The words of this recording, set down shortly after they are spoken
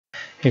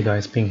Hey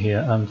guys, Ping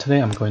here.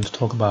 Today I'm going to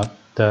talk about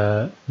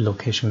the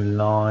location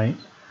line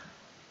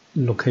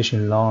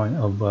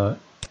of a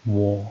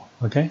wall.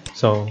 Okay,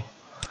 so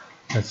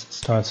let's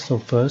start. So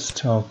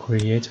first, I'll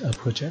create a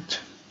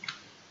project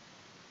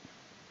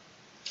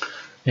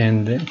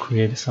and then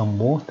create some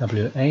wall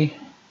WA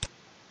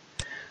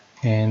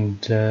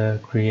and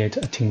create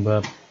a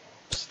timber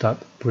stud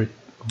brick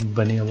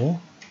veneer wall,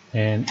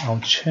 and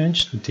I'll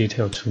change the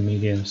detail to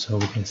medium so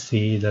we can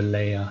see the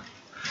layer.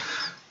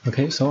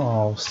 Okay, so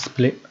I'll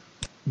split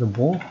the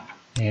wall,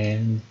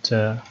 and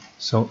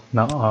so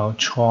now I'll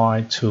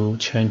try to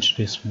change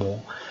this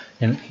wall.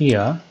 And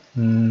here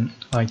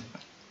I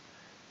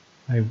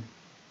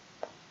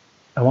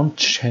want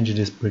to change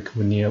this brick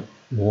veneer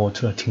wall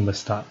to a timber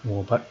stud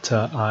wall, but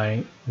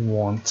I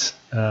want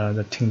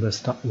the timber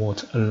stud wall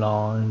to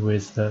align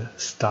with the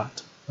stud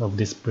of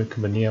this brick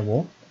veneer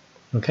wall.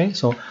 Okay,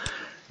 so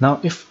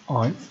now if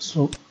I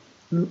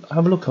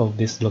have a look at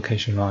this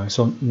location line.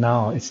 So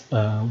now it's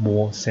a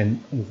wall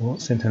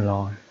center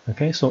line.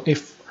 Okay, so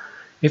if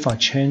I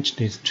change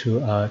this to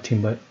a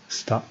timber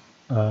stud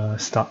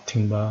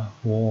timber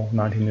wall,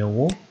 90mm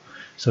wall,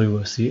 so you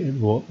will see it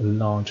will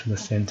align to the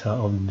center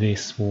of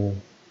this wall,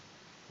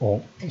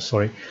 or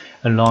sorry,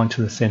 align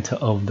to the center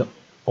of the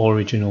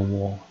original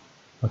wall.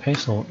 Okay,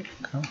 so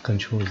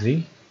Control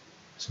Z.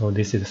 So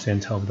this is the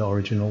center of the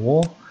original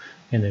wall,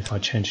 and if I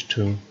change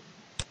to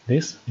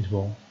this, it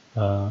will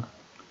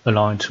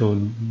align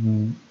to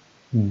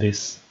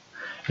this,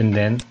 and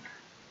then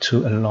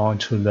to align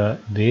to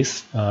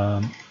this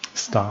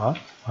star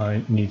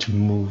I need to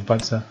move,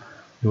 but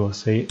you will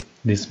see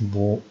this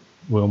wall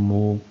will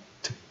move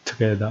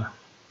together,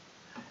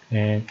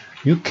 and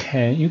you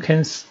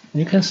can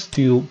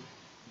still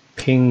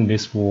pin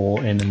this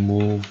wall and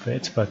move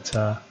it, but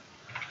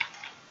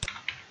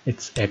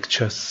it's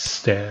extra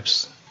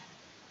steps.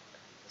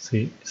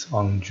 See, it's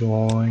on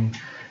join,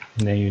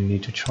 and then you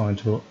need to try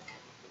to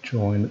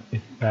join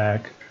it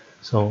back,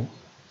 so,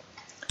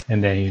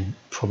 and then you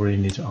probably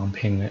need to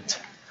unpin it.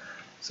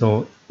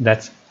 So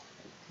that's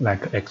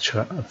like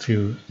extra a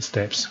few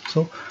steps.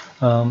 So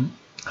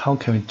how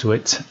can we do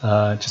it?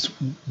 Just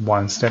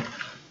one step.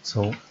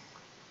 So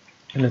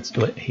let's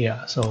do it here.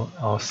 So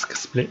I'll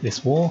split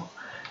this wall,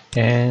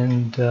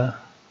 and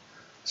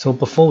so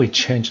before we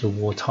change the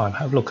wall type,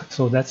 have a look.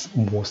 So that's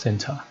wall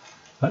center,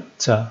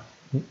 but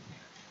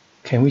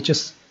can we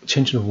just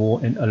change the wall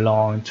and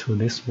align to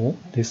this wall,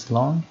 this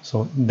line?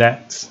 So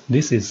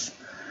this is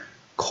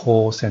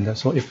core center.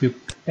 So if you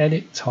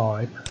edit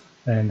type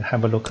and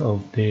have a look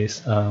of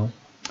this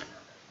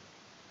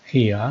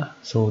here,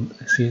 so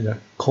see the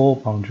core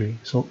boundary.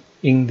 So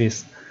in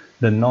this,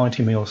 the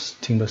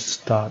 90mm timber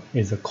stud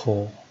is a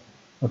core.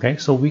 Okay,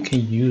 so we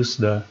can use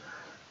the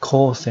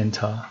core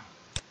center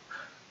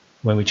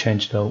when we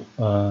change the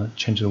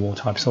wall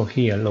type. So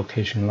here,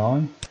 location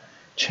line,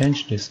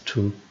 change this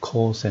to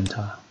core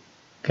center.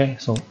 Okay,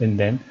 so and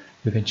then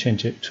you can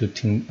change it to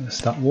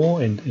stud wall,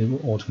 and it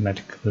will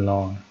automatically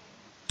align.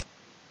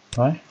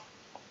 Right?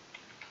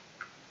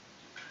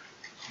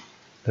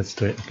 Let's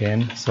do it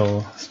again.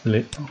 So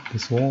split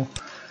this wall.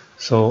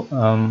 So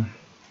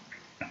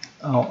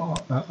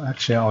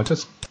I'll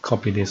just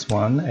copy this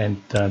one and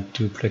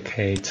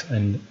duplicate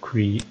and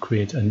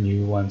create a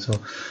new one.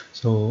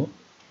 So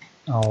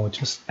I'll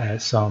just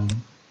add some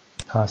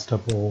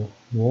plasterboard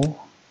wall.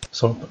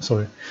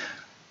 Sorry,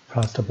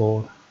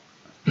 plasterboard.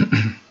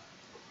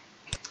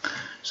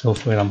 So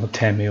for example,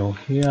 10mm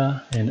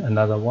here, and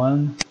another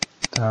one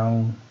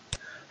down,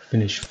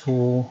 finish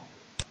full,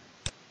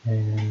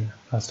 and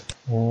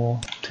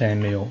plasterboard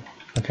 10mm.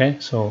 Okay,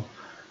 so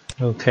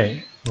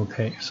okay,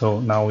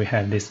 so now we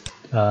have this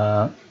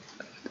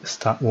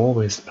stud wall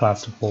with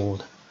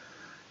plasterboard,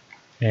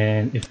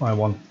 and if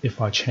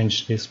I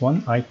change this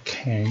one, I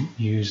can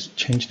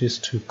change this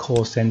to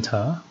core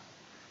center,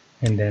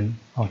 and then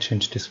I'll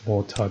change this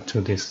wall type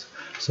to this,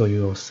 so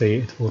you will see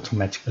it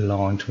automatically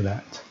align to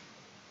that.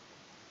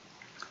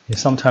 And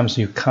sometimes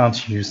you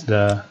can't use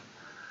the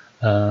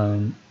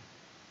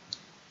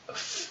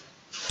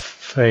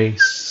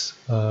face.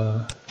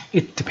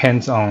 It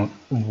depends on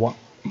what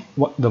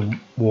the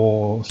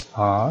walls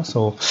are.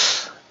 So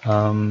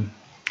for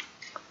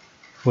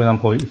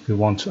example, if you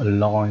want to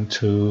align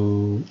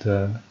to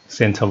the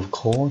center of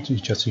core, you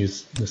just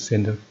use the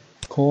center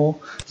core.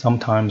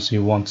 Sometimes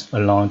you want to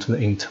align to the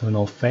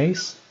internal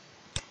face,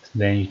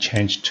 then you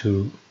change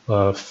to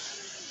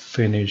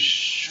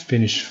finish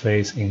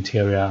face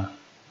interior.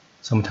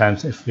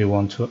 Sometimes if we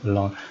want to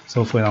align,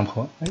 so for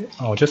example,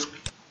 I'll just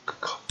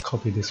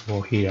copy this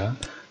wall here.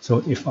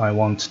 So if I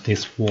want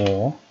this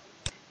wall,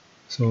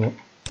 so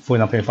for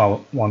example, if I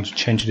want to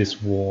change this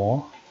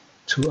wall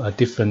to a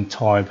different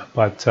type,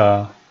 but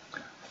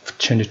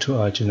change it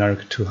to a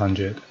generic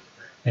 200,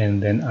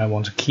 and then I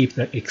want to keep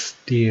the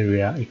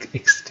exterior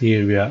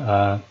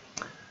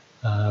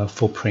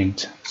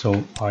footprint,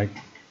 so I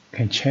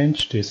can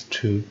change this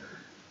to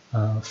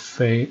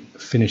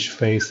finish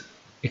face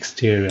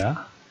exterior.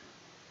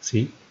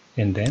 See,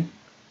 and then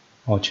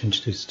I'll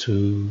change this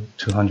to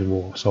 200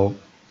 wall. So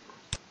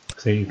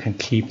so you can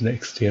keep the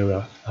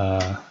exterior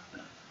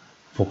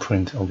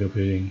footprint of your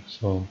building.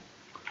 So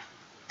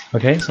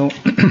okay, so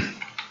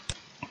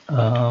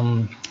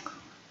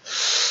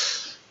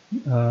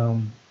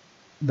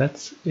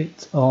that's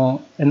it.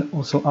 And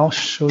also I'll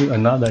show you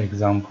another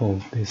example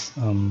of this.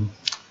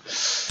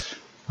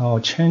 I'll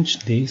change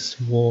this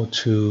wall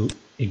to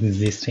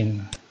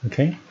existing.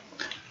 Okay,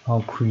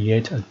 I'll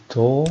create a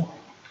door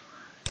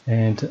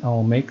and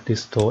I'll make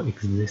this door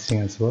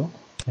existing as well,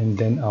 and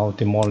then I'll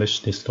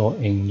demolish this door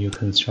in new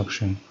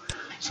construction.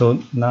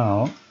 So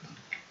now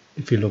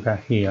if you look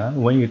at here,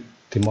 when you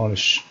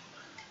demolish,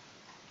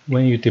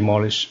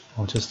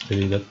 I'll just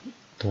delete the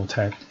door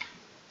tag.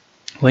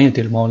 When you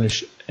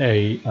demolish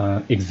a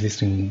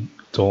existing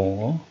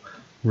door,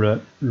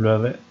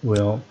 Revit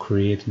will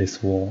create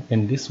this wall,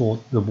 and this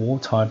wall, the wall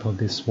type of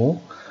this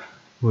wall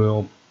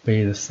will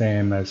be the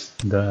same as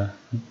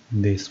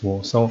this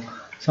wall. So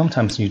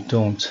sometimes you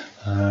don't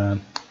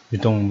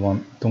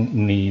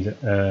need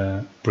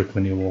a brick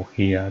veneer wall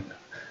here,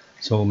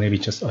 so maybe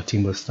just a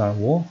timber style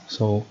wall.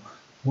 So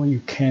what you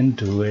can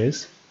do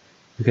is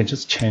you can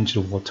just change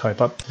the wall type.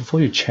 But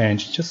before you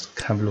change, just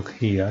have a look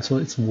here. So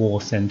it's wall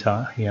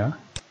center here.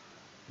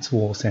 It's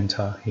wall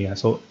center here.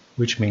 So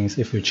which means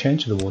if you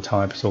change the wall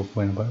type, so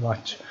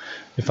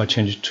if I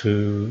change it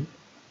to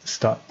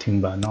start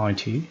timber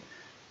 90,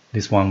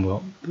 this one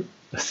will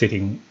sit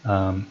in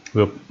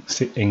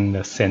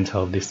the center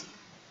of this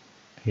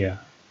here.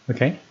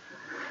 Okay.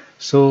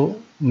 So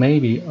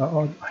maybe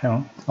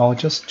I'll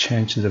just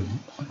change the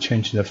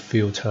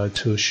filter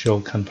to show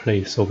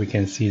complete, so we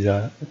can see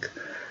the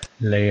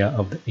layer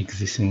of the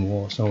existing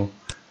wall. So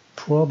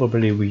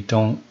probably we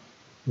don't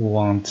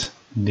want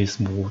this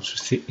wall to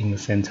sit in the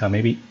center,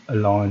 maybe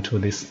align to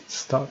this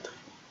stud.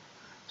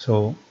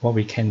 So what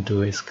we can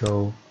do is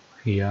go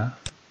here,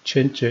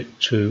 change it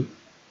to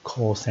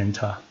core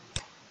center,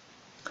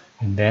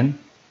 and then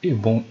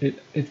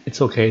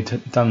it's okay,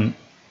 it doesn't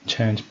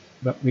change,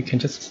 but we can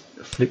just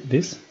flip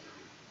this,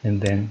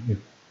 and then it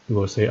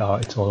will say,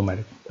 it's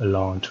automatic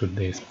aligned to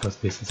this, because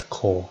this is a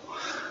core.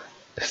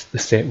 It's the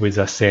same with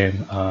the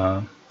same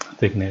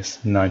thickness,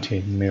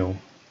 90 mil.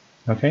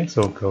 Okay,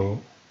 so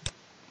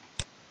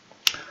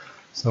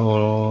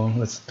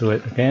let's do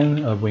it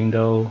again. I'll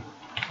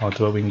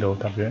do a window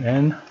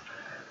WN.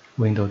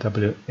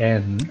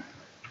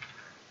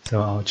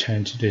 So I'll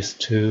change this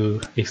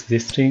to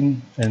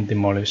existing and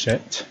demolish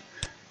it.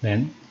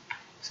 Then,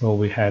 so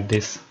we have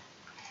this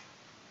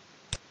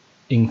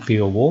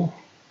infill wall.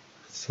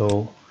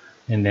 So,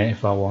 and then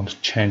if I want to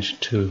change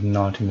to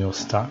 90 mil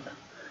stud,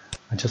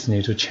 I just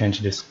need to change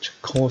this to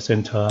core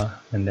center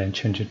and then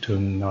change it to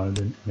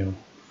 90 mil.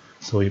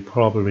 So you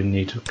probably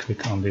need to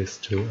click on this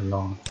to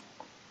align.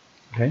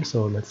 Okay,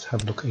 so let's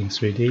have a look in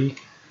 3D.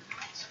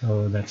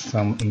 So that's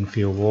some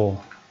infill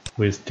wall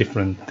with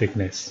different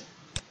thickness.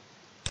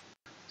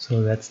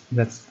 So that's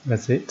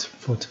it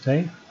for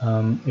today.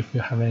 If you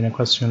have any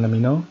question, let me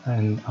know,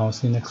 and I'll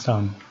see you next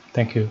time.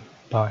 Thank you.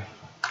 Bye.